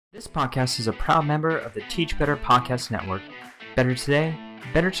This podcast is a proud member of the Teach Better Podcast Network. Better today,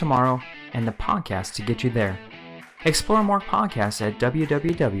 better tomorrow, and the podcast to get you there. Explore more podcasts at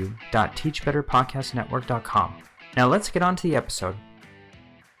www.teachbetterpodcastnetwork.com. Now let's get on to the episode.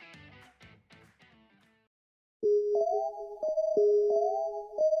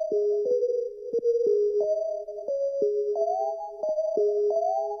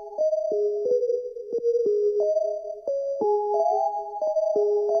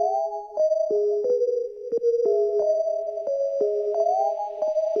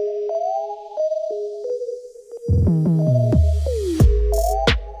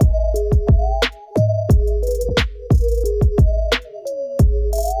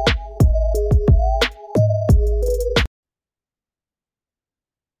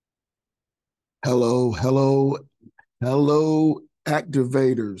 Hello,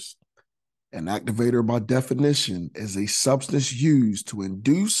 activators. An activator, by definition, is a substance used to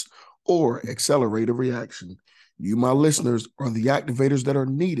induce or accelerate a reaction. You, my listeners, are the activators that are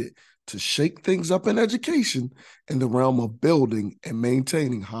needed to shake things up in education in the realm of building and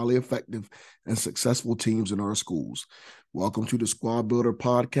maintaining highly effective and successful teams in our schools. Welcome to the Squad Builder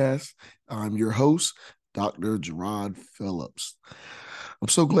Podcast. I'm your host, Dr. Jerod Phillips. I'm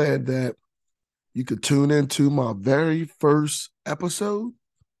so glad that you could tune into my very first episode.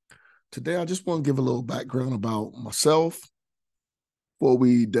 Today, I just want to give a little background about myself before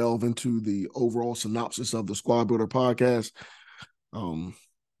we delve into the overall synopsis of the Squad Builder Podcast.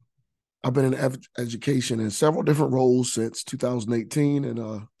 I've been in education in several different roles since 2018,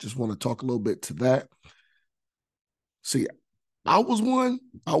 and just want to talk a little bit to that. See, I wasn't one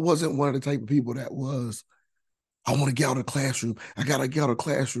of the type of people that was, I want to get out of the classroom. I got to get out of the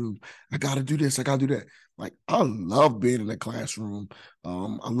classroom. I got to do this. I got to do that. Like, I love being in the classroom.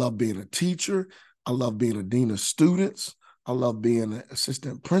 I love being a teacher. I love being a dean of students. I love being an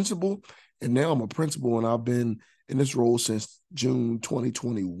assistant principal. And now I'm a principal, and I've been in this role since June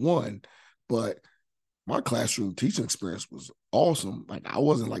 2021. But my classroom teaching experience was awesome. Like, I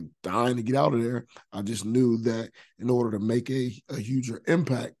wasn't like dying to get out of there. I just knew that in order to make a huger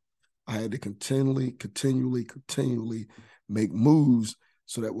impact, I had to continually make moves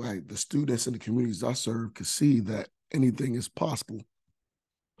so that way the students and the communities I serve could see that anything is possible.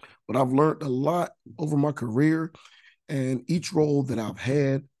 But I've learned a lot over my career, and each role that I've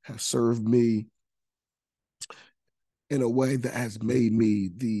had has served me in a way that has made me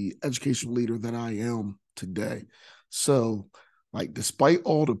the educational leader that I am today. So, like, despite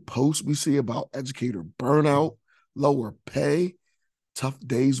all the posts we see about educator burnout, lower pay, tough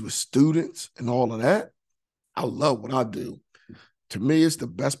days with students, and all of that, I love what I do. To me, it's the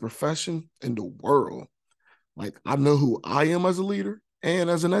best profession in the world. Like, I know who I am as a leader and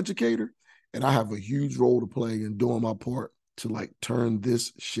as an educator, and I have a huge role to play in doing my part to like turn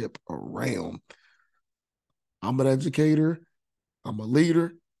this ship around. I'm an educator. I'm a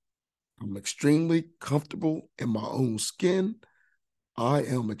leader. I'm extremely comfortable in my own skin. I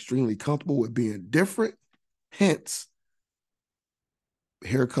am extremely comfortable with being different. Hence,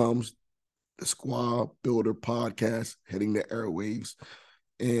 here comes the Squad Builder Podcast hitting the airwaves.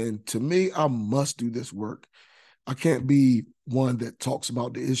 And to me, I must do this work. I can't be one that talks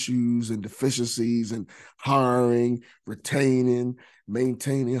about the issues and deficiencies and hiring, retaining,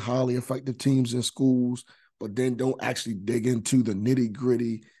 maintaining highly effective teams in schools, but then don't actually dig into the nitty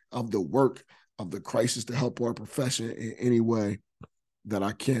gritty of the work of the crisis to help our profession in any way that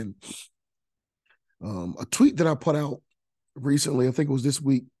I can. A tweet that I put out recently, I think it was this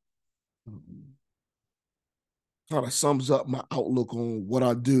week, kind of sums up my outlook on what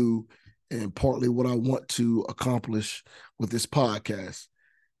I do and partly what I want to accomplish with this podcast.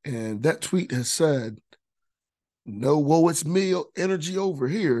 And that tweet has said, "No, woe it's me energy over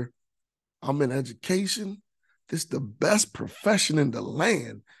here. I'm in education. This is the best profession in the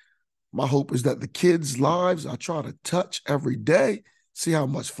land. My hope is that the kids' lives I try to touch every day, see how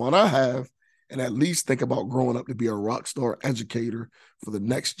much fun I have, and at least think about growing up to be a rock star educator for the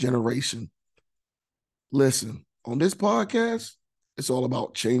next generation." Listen, on this podcast, it's all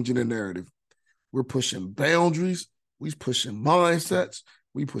about changing the narrative. We're pushing boundaries. We're pushing mindsets.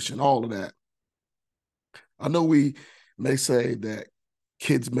 We're pushing all of that. I know we may say that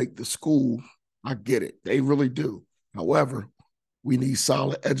kids make the school. I get it. They really do. However, we need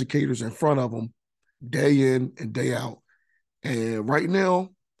solid educators in front of them day in and day out. And right now,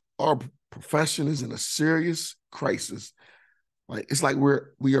 our profession is in a serious crisis. Like, it's like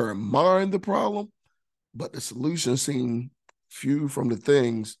we are admiring the problem, but the solutions seem few from the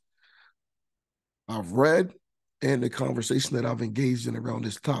things I've read and the conversation that I've engaged in around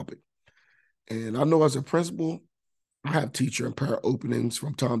this topic. And I know as a principal, I have teacher and para openings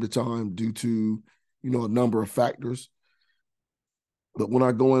from time to time due to, a number of factors. But when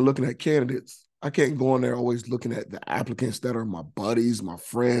I go in looking at candidates, I can't go in there always looking at the applicants that are my buddies, my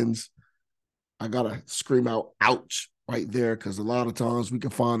friends. I gotta scream out, ouch, right there, because a lot of times we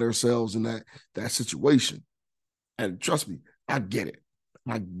can find ourselves in that situation. And trust me, I get it.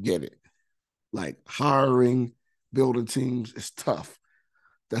 I get it. Like hiring, building teams is tough.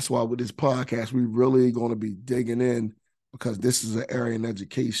 That's why with this podcast, we really going to be digging in because this is an area in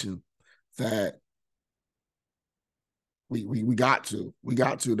education that we got to. We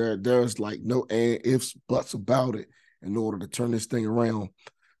got to. There's like no ifs, buts about it in order to turn this thing around.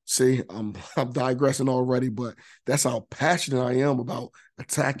 See, I'm digressing already, but that's how passionate I am about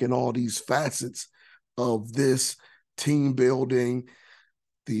attacking all these facets of this team building,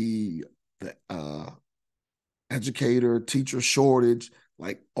 the educator, teacher shortage,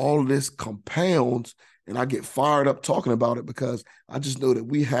 like all of this compounds. And I get fired up talking about it because I just know that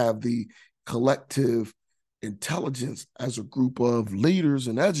we have the collective intelligence as a group of leaders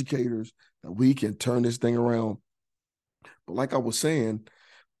and educators that we can turn this thing around. But like I was saying,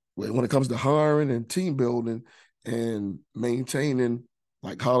 when it comes to hiring and team building and maintaining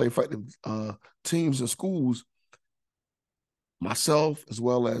like highly effective teams in schools, myself as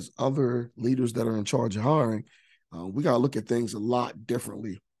well as other leaders that are in charge of hiring, we got to look at things a lot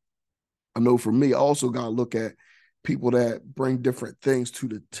differently. I know for me, I also got to look at people that bring different things to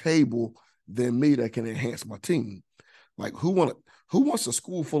the table than me that can enhance my team. Like who wants a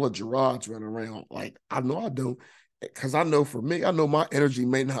school full of Jerods running around? Like I know I don't, because I know for me, I know my energy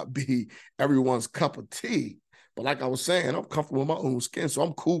may not be everyone's cup of tea. But like I was saying, I'm comfortable in my own skin, so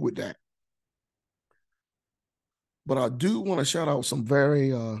I'm cool with that. But I do want to shout out some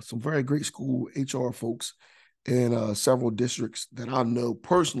very great school HR folks in several districts that I know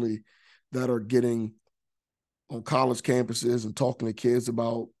personally that are getting on college campuses and talking to kids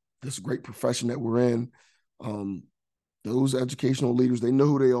about this great profession that we're in. Those educational leaders, they know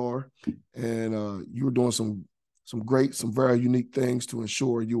who they are, and you're doing some very unique things to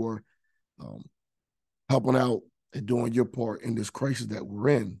ensure you are helping out and doing your part in this crisis that we're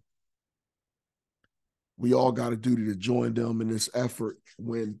in. We all got a duty to join them in this effort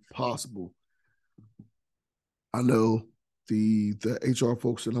when possible. I know the HR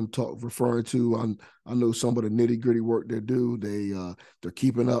folks that I'm referring to. I know some of the nitty gritty work they do. They're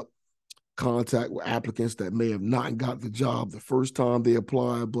keeping up contact with applicants that may have not got the job the first time they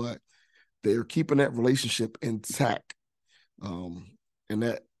apply, but they're keeping that relationship intact, and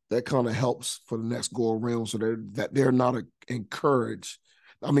that kind of helps for the next go around, so they're not encouraged.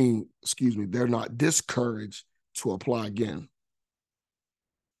 They're not discouraged to apply again.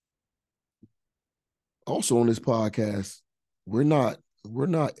 Also on this podcast, we're not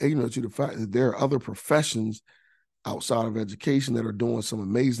ignorant to the fact that there are other professions outside of education that are doing some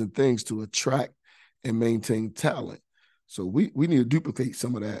amazing things to attract and maintain talent. So we need to duplicate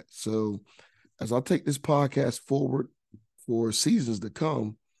some of that. So as I take this podcast forward for seasons to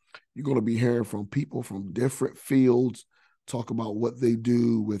come, you're going to be hearing from people from different fields talk about what they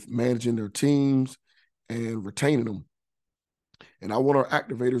do with managing their teams and retaining them. And I want our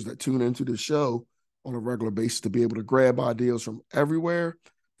activators that tune into the show on a regular basis to be able to grab ideas from everywhere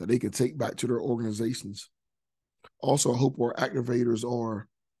that they can take back to their organizations. Also, I hope our activators are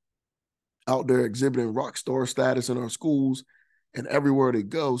out there exhibiting rock star status in our schools and everywhere they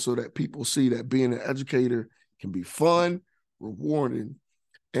go, so that people see that being an educator can be fun, rewarding,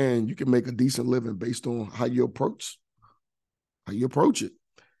 and you can make a decent living based on how you approach it.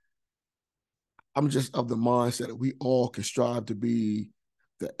 I'm just of the mindset that we all can strive to be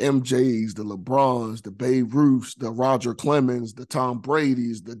the MJs, the LeBrons, the Babe Ruths, the Roger Clemens, the Tom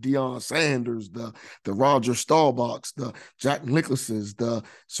Brady's, the Deion Sanders, the Roger Staubachs, the Jack Nicklaus's, the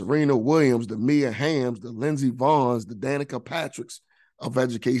Serena Williams, the Mia Hamms, the Lindsey Vonns, the Danica Patricks of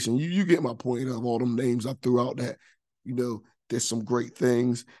education. You get my point of all them names I threw out that, there's some great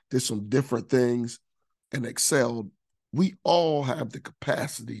things, there's some different things, and excelled. We all have the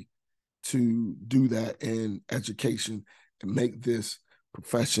capacity to do that in education and make this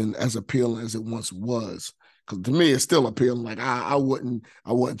profession as appealing as it once was. Because to me, it's still appealing. Like I wouldn't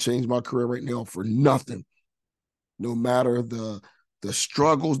change my career right now for nothing. No matter the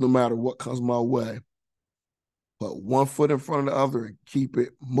struggles, no matter what comes my way. But one foot in front of the other and keep it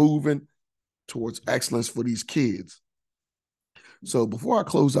moving towards excellence for these kids. So before I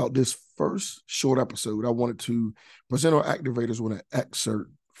close out this first short episode, I wanted to present our activators with an excerpt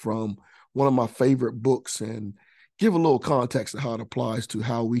from one of my favorite books and give a little context of how it applies to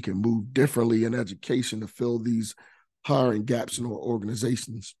how we can move differently in education to fill these hiring gaps in our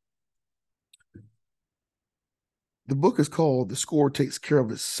organizations. The book is called The Score Takes Care of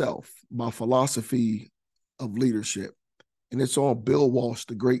Itself, My Philosophy of Leadership. And it's on Bill Walsh,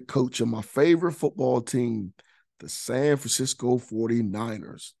 the great coach of my favorite football team, the San Francisco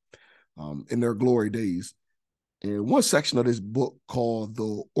 49ers, in their glory days. And one section of this book called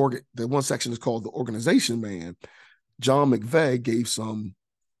the one section is called The Organization Man. John McVeigh gave some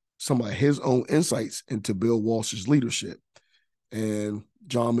of his own insights into Bill Walsh's leadership. And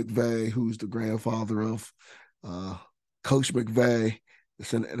John McVeigh, who's the grandfather of Coach McVeigh,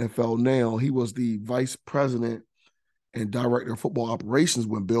 that's in the NFL now, he was the vice president and director of football operations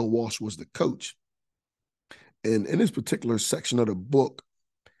when Bill Walsh was the coach. And in this particular section of the book,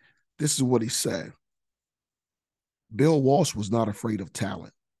 this is what he said. Bill Walsh was not afraid of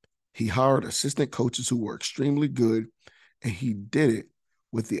talent. He hired assistant coaches who were extremely good, and he did it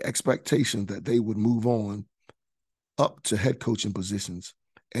with the expectation that they would move on up to head coaching positions.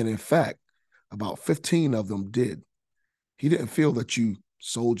 And in fact, about 15 of them did. He didn't feel that you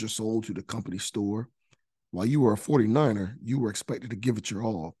sold your soul to the company store. While you were a 49er, you were expected to give it your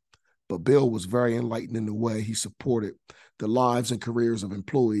all. But Bill was very enlightened in the way he supported the lives and careers of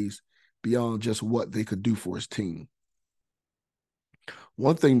employees beyond just what they could do for his team.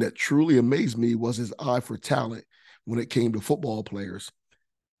 One thing that truly amazed me was his eye for talent when it came to football players.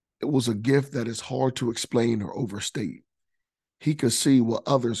 It was a gift that is hard to explain or overstate. He could see what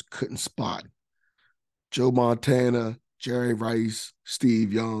others couldn't spot. Joe Montana, Jerry Rice,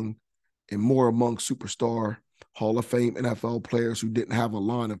 Steve Young, and more among superstar Hall of Fame NFL players who didn't have a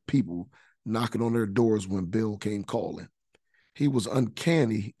line of people knocking on their doors when Bill came calling. He was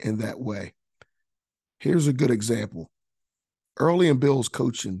uncanny in that way. Here's a good example. Early in Bill's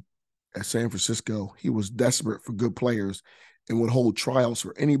coaching at San Francisco, he was desperate for good players and would hold tryouts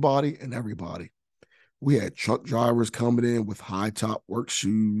for anybody and everybody. We had truck drivers coming in with high-top work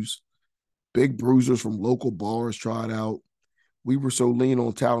shoes. Big bruisers from local bars tried out. We were so lean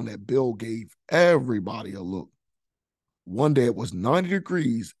on talent that Bill gave everybody a look. One day it was 90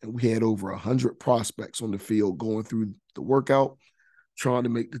 degrees and we had over 100 prospects on the field going through the workout, trying to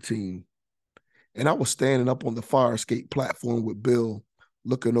make the team. And I was standing up on the fire escape platform with Bill,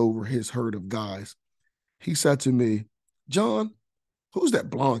 looking over his herd of guys. He said to me, "John, who's that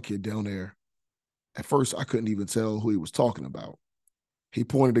blonde kid down there?" At first, I couldn't even tell who he was talking about. He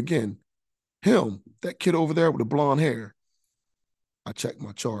pointed again. "Him, that kid over there with the blonde hair." I checked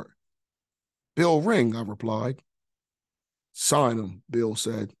my chart. "Bill Ring," I replied. "Sign him," Bill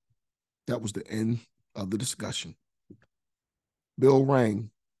said. That was the end of the discussion. Bill Ring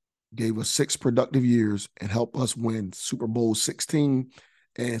gave us 6 productive years and helped us win Super Bowl 16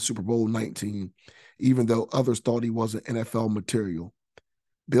 and Super Bowl 19, even though others thought he wasn't NFL material.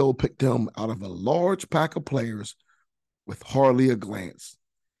 Bill picked him out of a large pack of players with hardly a glance.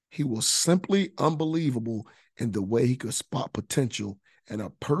 He was simply unbelievable in the way he could spot potential in a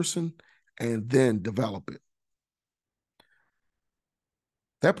person and then develop it.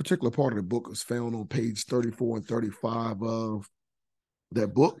 That particular part of the book is found on page 34 and 35 of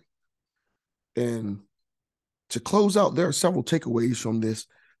that book. And to close out, there are several takeaways from this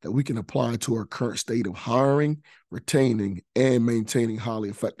that we can apply to our current state of hiring, retaining, and maintaining highly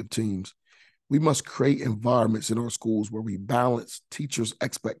effective teams. We must create environments in our schools where we balance teachers'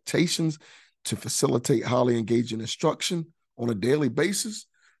 expectations to facilitate highly engaging instruction on a daily basis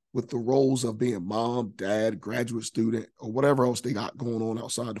with the roles of being mom, dad, graduate student, or whatever else they got going on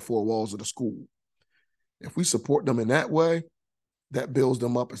outside the 4 walls of the school. If we support them in that way, that builds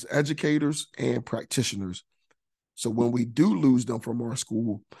them up as educators and practitioners. So when we do lose them from our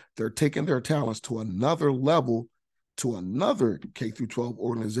school, they're taking their talents to another level, to another K through 12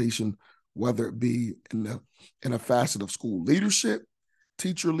 organization, whether it be in a facet of school leadership,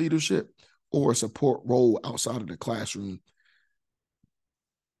 teacher leadership, or a support role outside of the classroom.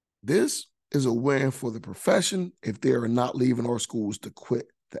 This is a win for the profession if they are not leaving our schools to quit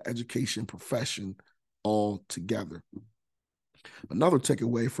the education profession altogether. Another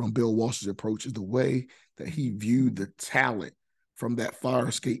takeaway from Bill Walsh's approach is the way that he viewed the talent from that fire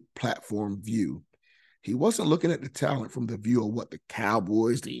escape platform view. He wasn't looking at the talent from the view of what the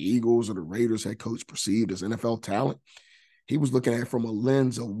Cowboys, the Eagles, or the Raiders head coach perceived as NFL talent. He was looking at it from a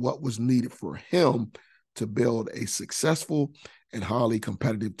lens of what was needed for him to build a successful and highly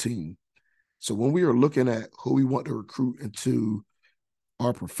competitive team. So when we are looking at who we want to recruit into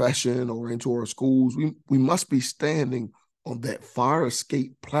our profession or into our schools, we must be standing on that fire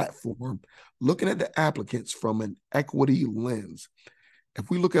escape platform, looking at the applicants from an equity lens.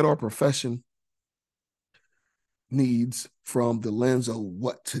 If we look at our profession needs from the lens of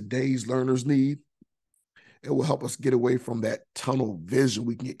what today's learners need, It will help us get away from that tunnel vision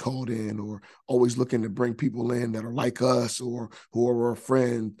we can get caught in, or always looking to bring people in that are like us or who are our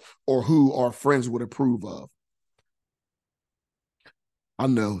friend or who our friends would approve of. I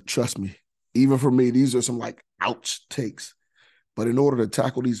know, trust me, even for me, these are some like ouch takes. But in order to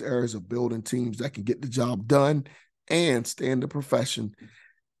tackle these areas of building teams that can get the job done and stay in the profession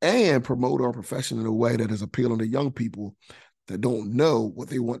and promote our profession in a way that is appealing to young people that don't know what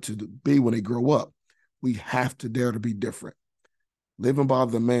they want to be when they grow up, we have to dare to be different. Living by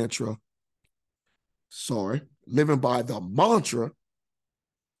the mantra, living by the mantra.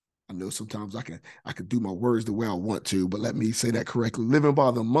 I know sometimes I can do my words the way I want to, but let me say that correctly. Living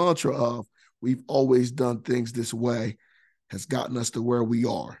by the mantra of we've always done things this way has gotten us to where we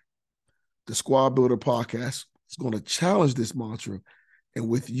are. The Squad Builder podcast is going to challenge this mantra. And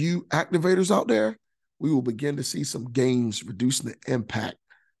with you activators out there, we will begin to see some gains reducing the impact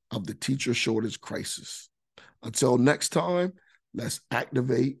of the teacher shortage crisis. Until next time, let's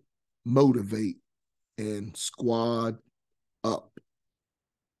activate, motivate, and squad up.